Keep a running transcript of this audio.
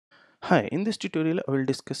Hi, in this tutorial I will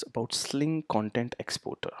discuss about Sling content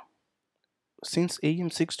exporter. Since AEM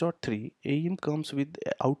 6.3, AEM comes with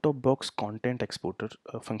out-of-box content exporter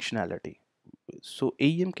functionality. So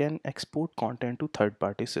AEM can export content to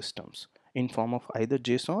third-party systems in form of either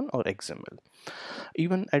JSON or XML.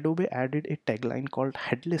 Even Adobe added a tagline called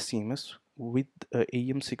headless CMS with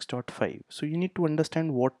AEM 6.5. So you need to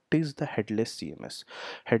understand what is the headless CMS.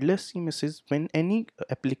 Headless CMS is when any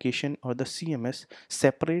application or the CMS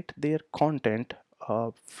separate their content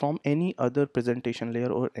from any other presentation layer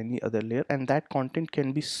or any other layer, and that content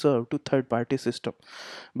can be served to third-party system.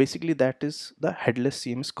 Basically, that is the headless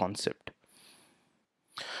CMS concept.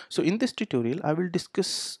 So in this tutorial, I will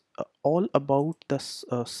discuss all about the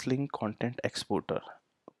Sling content exporter,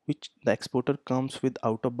 which the exporter comes with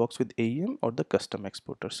out of box with AEM or the custom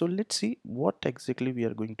exporter. So let's see what exactly we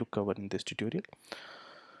are going to cover in this tutorial.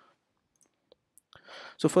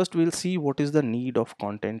 So first we'll see what is the need of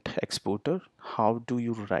content exporter. How do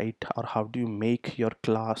you write or how do you make your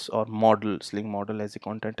class or model, Sling model as a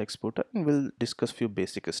content exporter, and we'll discuss few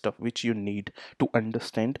basic stuff which you need to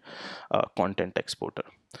understand content exporter.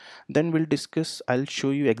 Then we'll discuss, I'll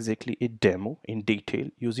show you exactly a demo in detail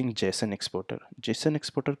using JSON exporter. JSON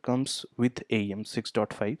exporter comes with AEM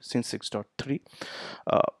 6.5 since 6.3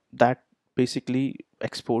 that basically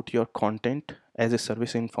export your content as a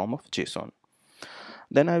service in form of JSON.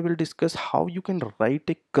 Then I will discuss how you can write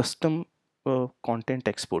a custom content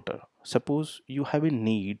exporter. Suppose you have a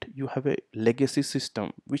need, you have a legacy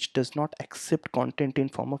system which does not accept content in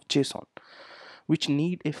form of JSON, which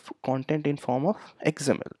need a content in form of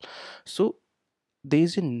XML. So there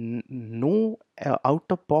is no out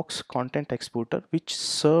of box content exporter which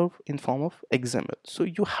serve in form of XML. So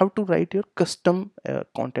you have to write your custom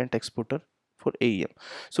content exporter for AEM.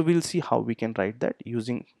 So we'll see how we can write that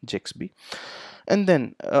using JXB. And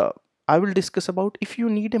then I will discuss about if you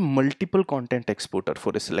need a multiple content exporter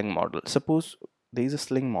for a Sling model. Suppose there is a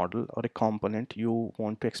Sling model or a component, you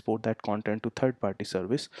want to export that content to third-party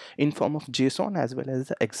service in form of JSON as well as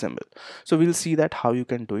the XML. So we'll see that how you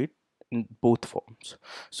can do it in both forms.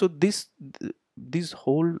 So these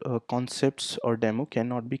whole concepts or demo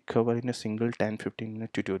cannot be covered in a single 10-15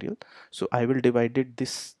 minute tutorial. So I will divide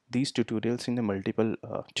these tutorials in the multiple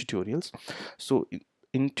tutorials. So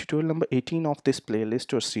in tutorial number 18 of this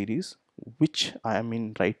playlist or series, which I am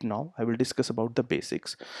in right now, I will discuss about the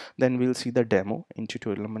basics. Then we'll see the demo in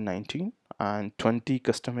tutorial number 19 and 20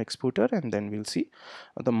 custom exporter, and then we'll see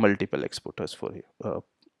the multiple exporters for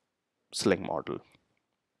Sling model.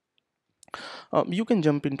 You can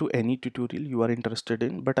jump into any tutorial you are interested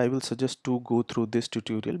in, but I will suggest to go through this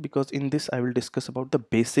tutorial because in this I will discuss about the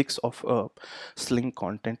basics of Sling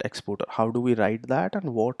content exporter. How do we write that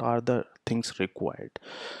and what are the things required?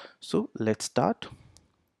 So let's start.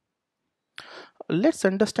 Let's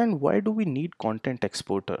understand why do we need content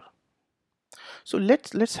exporter. So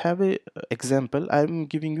let's have a example. I'm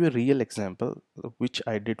giving you a real example which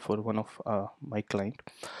I did for one of my client.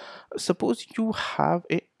 Suppose you have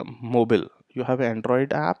a mobile, you have an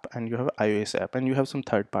Android app and you have an iOS app and you have some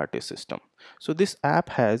third-party system. So this app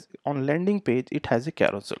has on landing page, it has a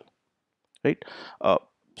carousel, right? uh,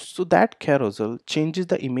 so that carousel changes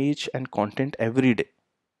the image and content every day.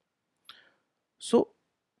 So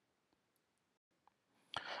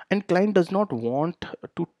and client does not want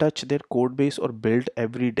to touch their code base or build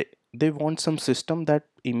every day. They want some system that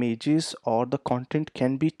images or the content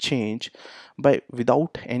can be changed by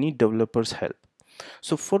without any developer's help.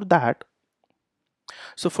 So for that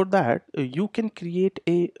you can create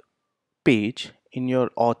a page in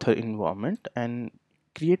your author environment and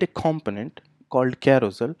create a component called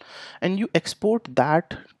carousel, and you export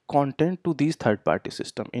that content to these third-party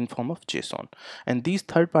system in form of JSON. And these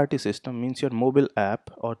third-party system means your mobile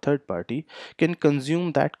app or third party can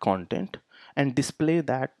consume that content and display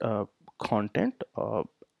that content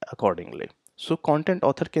accordingly. So content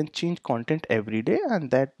author can change content every day and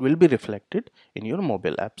that will be reflected in your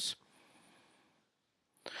mobile apps.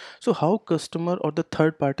 So how customer or the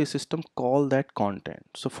third party system call that content?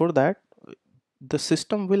 So for that, the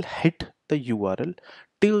system will hit the URL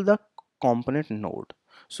till the component node.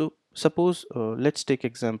 So suppose let's take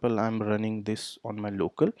example, I'm running this on my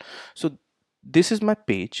local. So this is my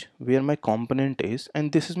page where my component is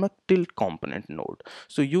and this is my till component node.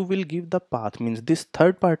 So you will give the path, means this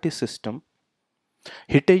third party system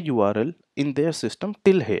hit a URL in their system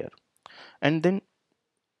till here, and then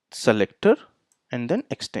selector and then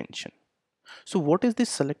extension. So what is this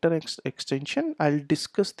selector extension? I'll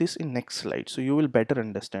discuss this in next slide, so you will better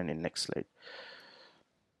understand in next slide.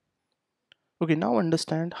 Okay, now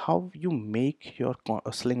understand how you make your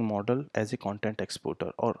Sling model as a content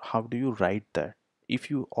exporter, or how do you write that if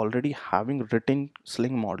you already having written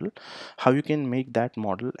Sling model, how you can make that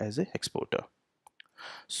model as a exporter.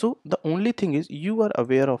 So the only thing is you are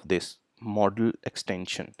aware of this model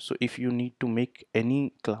extension. So if you need to make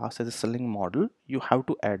any class as a Sling model, you have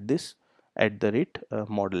to add this at the rate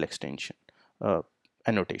model extension uh,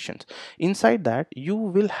 annotations. Inside that you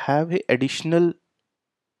will have a additional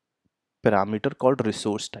parameter called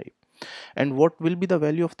resource type. And what will be the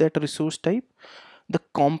value of that resource type? The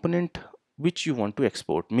component which you want to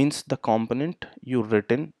export, means the component you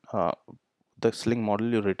written, the Sling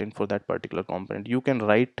model you written for that particular component. You can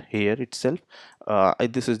write here itself.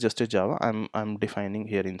 This is just a Java. I'm defining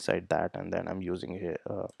here inside that, and then I'm using here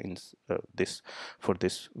this for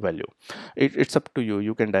this value. It's up to you.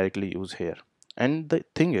 You can directly use here. And the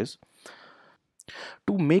thing is,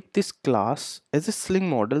 to make this class as a Sling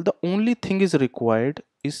model, the only thing is required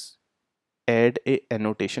is add a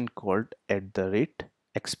annotation called at the rate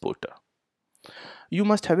exporter. You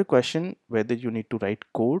must have a question whether you need to write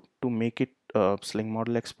code to make it Sling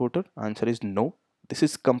model exporter. Answer is no. This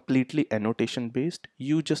is completely annotation based.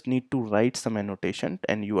 You just need to write some annotation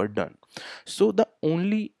and you are done. So the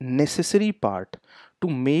only necessary part to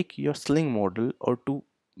make your Sling model, or to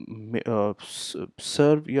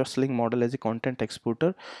serve your Sling model as a content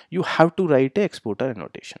exporter, you have to write a exporter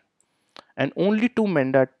annotation. And only two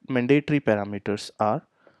mandatory parameters are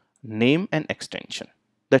name and extension.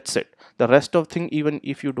 That's it. The rest of thing, even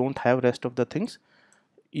if you don't have rest of the things,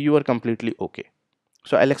 you are completely okay.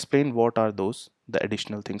 So I'll explain what are those, the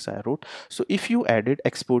additional things I wrote. So if you added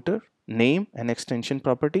exporter, name and extension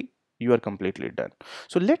property, you are completely done.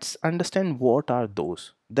 So let's understand what are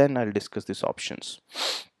those, then I'll discuss these options.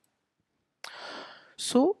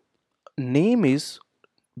 So name is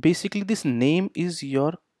basically, this name is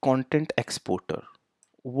your content exporter.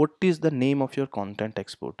 What is the name of your content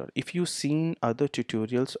exporter? If you've seen other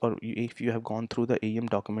tutorials, or if you have gone through the AEM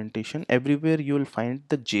documentation, everywhere you will find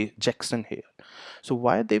the Jackson here. So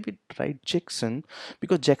why they would write Jackson?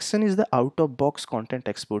 Because Jackson is the out of box content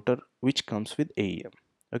exporter which comes with AEM.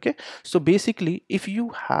 Okay, so basically if you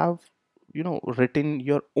have written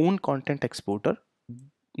your own content exporter,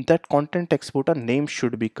 that content exporter name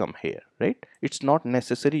should become here, right? It's not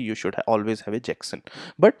necessary you should always have a Jackson,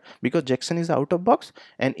 but because Jackson is out of box,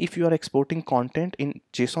 and if you are exporting content in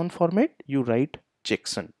JSON format, you write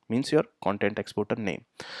Jackson, means your content exporter name.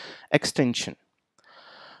 Extension,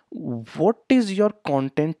 what is your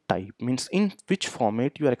content type, means in which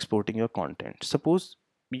format you are exporting your content. Suppose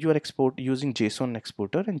you are using JSON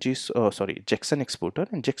exporter and Jackson exporter,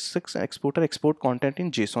 and Jackson exporter export content in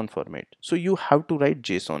JSON format, so you have to write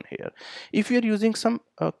JSON here. If you are using some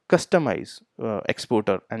customize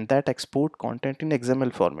exporter, and that export content in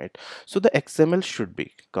XML format, so the XML should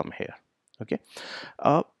be come here. Okay,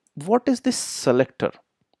 what is this selector?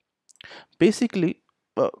 Basically,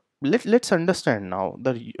 let's understand now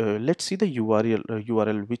the let's see the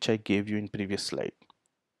URL which I gave you in previous slide.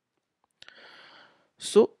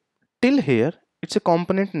 So till here it's a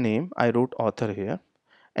component name, I wrote author here,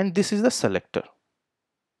 and this is the selector.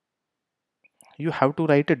 You have to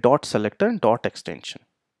write a dot selector and dot extension.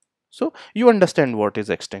 So you understand what is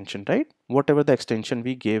extension, right? Whatever the extension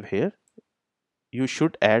we gave here, you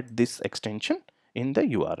should add this extension in the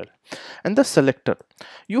URL. And the selector,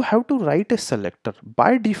 you have to write a selector.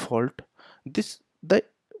 By default, the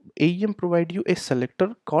AEM provide you a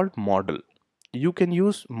selector called model. You can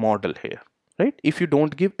use model here, right? If you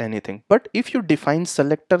don't give anything, but if you define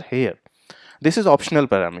selector here, this is optional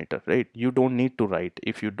parameter, right? You don't need to write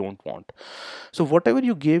if you don't want. So whatever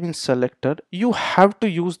you gave in selector, you have to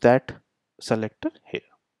use that selector here,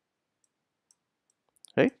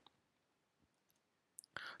 right?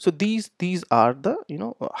 So these are the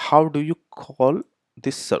how do you call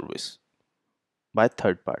this service by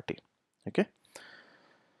third party. Okay,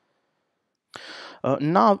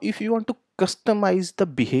 now if you want to customize the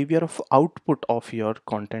behavior of output of your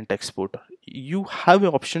content exporter, you have an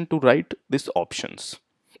option to write these options,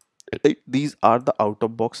 right? These are the out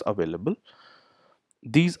of box available.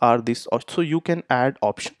 These are this, so you can add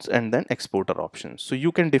options and then exporter options. So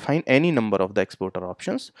you can define any number of the exporter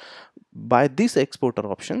options. By these exporter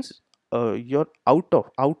options, your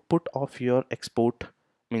output of your export,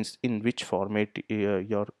 means in which format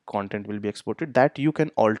your content will be exported, that you can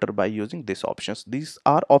alter by using these options. These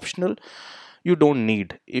are optional. You don't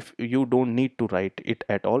need, if you don't need to write it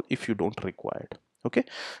at all if you don't require it. Okay,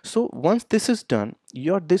 so once this is done,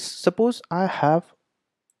 suppose I have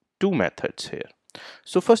two methods here.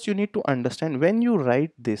 So first you need to understand, when you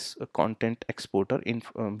write this content exporter in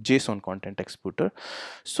JSON content exporter,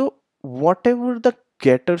 so whatever the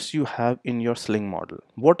getters you have in your Sling model,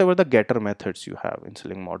 whatever the getter methods you have in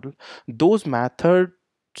Sling model, those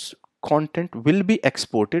methods content will be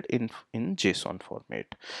exported in JSON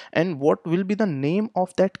format. And what will be the name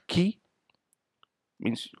of that key?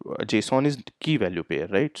 Means JSON is key value pair,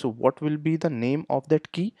 right? So what will be the name of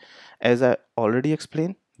that key? As I already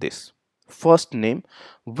explained, this first name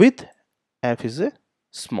with f is a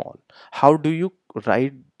small. How do you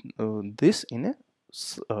write this in a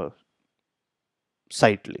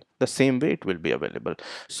sightly? The same way it will be available.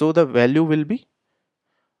 So the value will be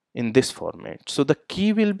in this format. So the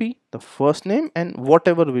key will be the first name and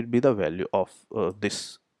whatever will be the value of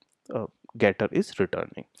this uh, getter is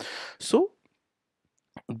returning. So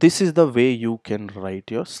this is the way you can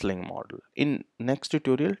write your Sling model. In next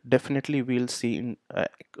tutorial, definitely we'll see in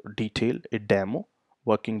detail a demo,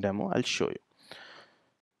 working demo. I'll show you.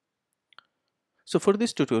 So for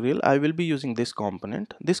this tutorial, I will be using this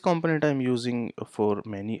component. This component I'm using for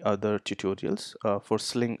many other tutorials. For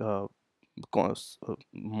Sling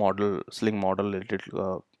model, Sling model related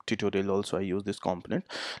tutorial also I use this component.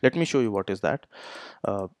 Let me show you what is that.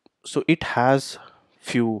 So it has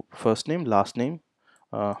few first name, last name,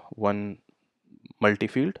 one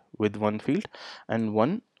multi-field with one field, and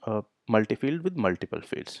one multi-field with multiple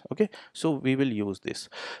fields. Okay, so we will use this.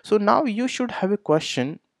 So now you should have a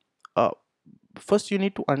question. First you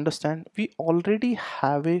need to understand we already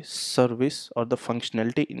have a service or the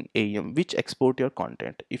functionality in AEM which export your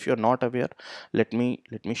content. If you're not aware, let me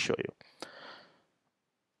show you.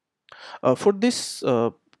 For this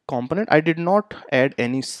component, I did not add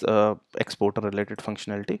any exporter related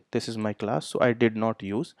functionality. This is my class, so I did not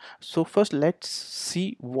use. So first let's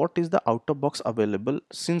see what is the out of box available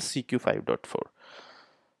since CQ 5.4.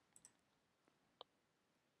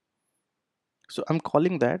 So I'm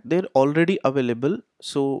calling that they're already available.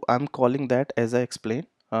 So I'm calling that, as I explained,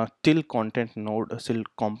 till content node, till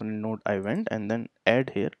component node I went, and then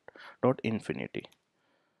add here dot infinity.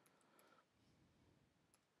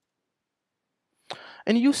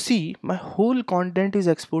 And you see my whole content is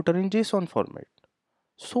exported in JSON format.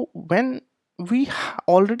 So when we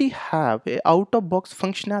already have a out of box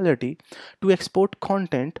functionality to export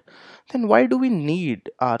content, then why do we need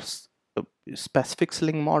our specific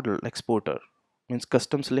Sling model exporter, means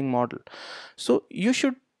custom Sling model? So you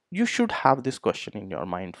should have this question in your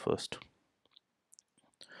mind first.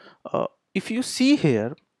 If you see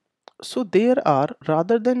here, so there are,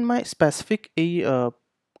 rather than my specific a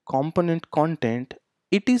component content,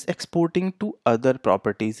 it is exporting to other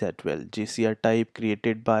properties as well, JCR type,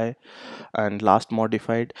 created by, and last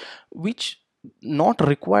modified, which not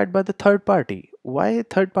required by the third party. Why a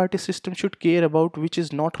third party system should care about which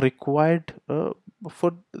is not required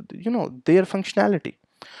for their functionality?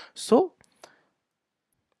 So,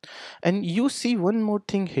 and you see one more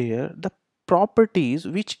thing here, the properties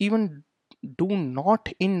which even do not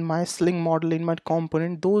in my Sling model in my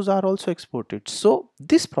component, those are also exported. So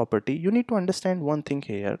this property, you need to understand one thing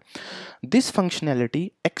here, this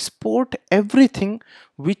functionality export everything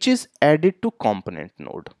which is added to component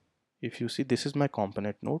node. If you see, this is my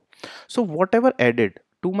component node, so whatever added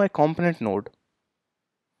to my component node,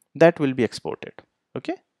 that will be exported.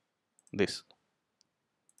 Okay, this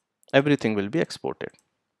everything will be exported,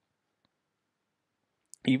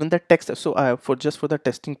 even the text. So for just for the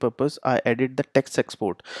testing purpose, I added the text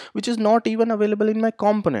export, which is not even available in my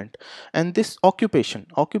component. And this occupation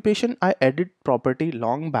I added property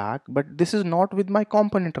long back, but this is not with my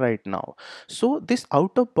component right now. So this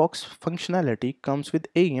out of box functionality comes with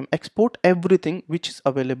AEM export everything which is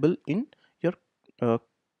available in your uh,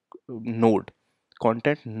 node,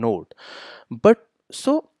 content node. But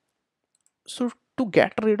so to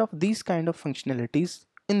get rid of these kind of functionalities,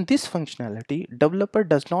 in this functionality, developer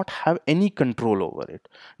does not have any control over it.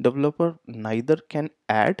 Developer neither can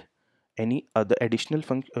add any other additional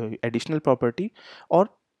property, or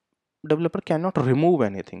developer cannot remove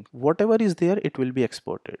anything. Whatever is there, it will be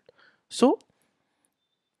exported. So,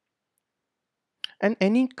 and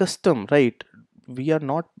any custom, right, we are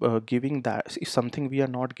not giving that is something we are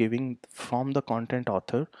not giving from the content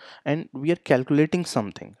author, and we are calculating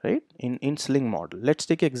something, right, in Sling model. Let's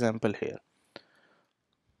take example here,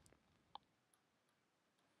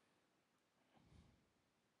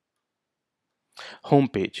 home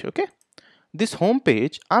page. Okay, this home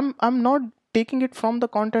page, I'm not taking it from the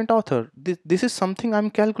content author. This is something I'm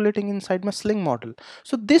calculating inside my Sling model.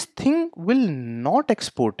 So this thing will not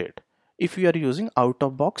export it if you are using out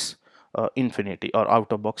of box infinity or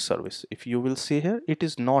out of box service. If you will see here, it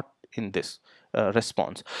is not in this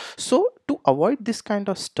response. So to avoid this kind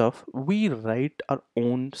of stuff, we write our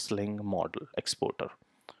own Sling model exporter.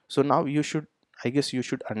 So now you should I guess you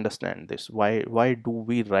should understand this. Why do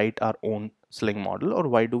we write our own Sling model, or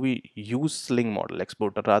why do we use Sling model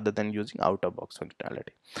exporter rather than using out of box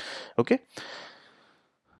functionality? Okay,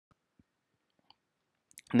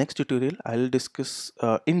 next tutorial I'll discuss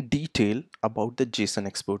in detail about the JSON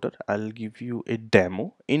exporter. I'll give you a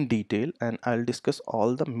demo in detail, and I'll discuss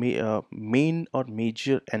all the main or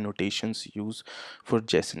major annotations used for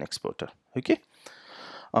JSON exporter. Okay,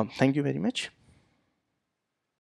 thank you very much.